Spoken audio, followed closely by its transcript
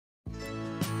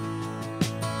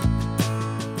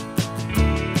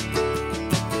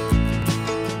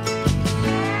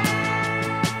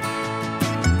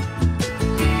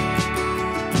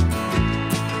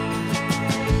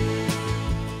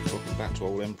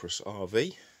Empress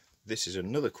RV. This is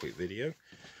another quick video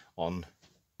on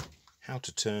how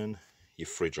to turn your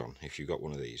fridge on if you've got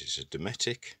one of these. It's a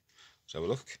Dometic. Let's have a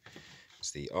look. It's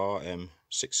the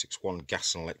RM661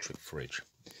 gas and electric fridge.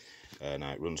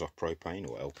 Now it runs off propane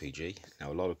or LPG.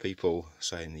 Now a lot of people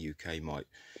say in the UK might,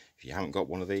 if you haven't got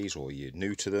one of these or you're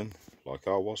new to them, like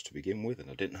I was to begin with, and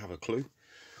I didn't have a clue.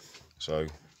 So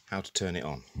how to turn it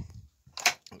on.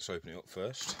 Let's open it up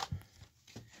first.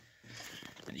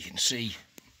 And you can see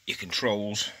your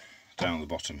controls down the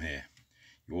bottom here.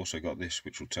 You also got this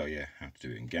which will tell you how to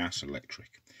do it in gas,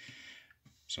 electric.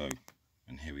 So,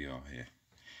 and here we are here.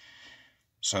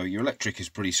 So your electric is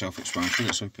pretty self-explanatory.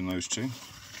 Let's open those two.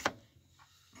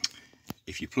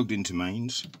 If you're plugged into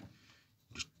mains,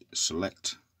 just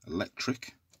select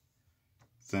electric,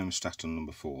 thermostat on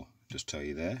number 4. Just tell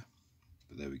you there.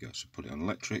 But there we go. So put it on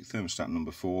electric, thermostat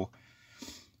number 4,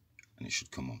 and it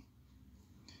should come on.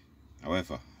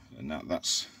 However, and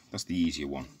that's the easier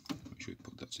one. Make sure we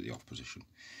put that to the off position.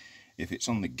 If it's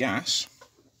on the gas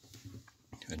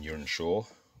and you're unsure,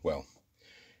 well,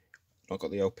 I've not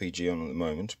got the LPG on at the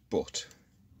moment, but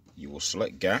you will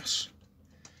select gas.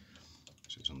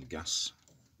 So it's on the gas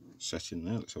setting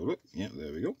there. Let's have a look. Yeah,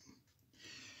 there we go.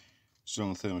 Still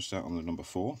on the thermostat on the number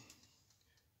 4.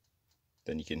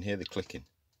 Then you can hear the clicking.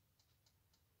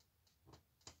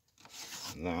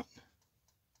 And that,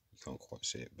 you can't quite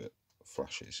see it, but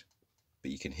flashes,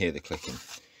 but you can hear the clicking.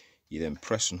 You then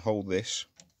press and hold this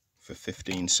for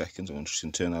 15 seconds. I'm just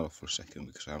going to turn that off for a second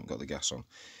because I haven't got the gas on.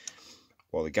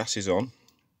 While the gas is on,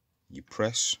 you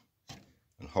press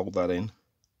and hold that in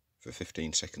for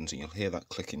 15 seconds and you'll hear that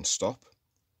clicking stop,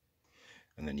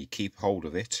 and then you keep hold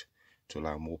of it to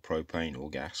allow more propane or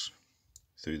gas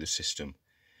through the system,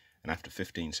 and after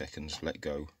 15 seconds let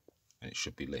go and it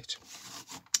should be lit.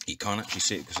 You can't actually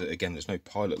see it because again there's no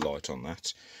pilot light on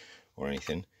that or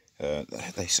anything.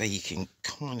 They say you can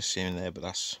kind of see in there, but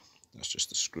that's just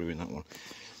the screw in that one.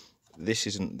 This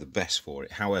isn't the best for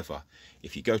it. However,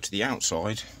 if you go to the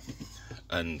outside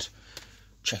and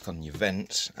check on your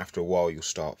vents, after a while you'll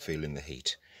start feeling the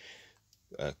heat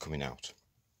coming out.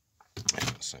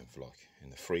 Same for like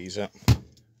in the freezer.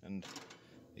 And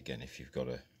again, if you've got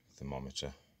a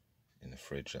thermometer in the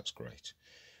fridge, that's great.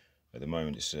 At the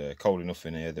moment it's cold enough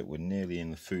in here that we're nearly in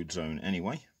the food zone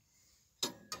anyway.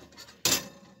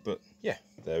 But yeah,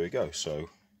 there we go. So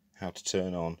how to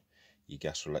turn on your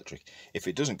gas or electric. If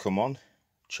it doesn't come on,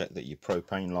 check that your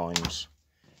propane lines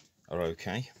are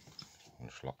okay. I'll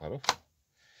just lock that up.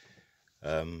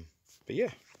 But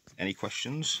yeah, any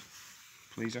questions,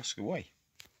 please ask away.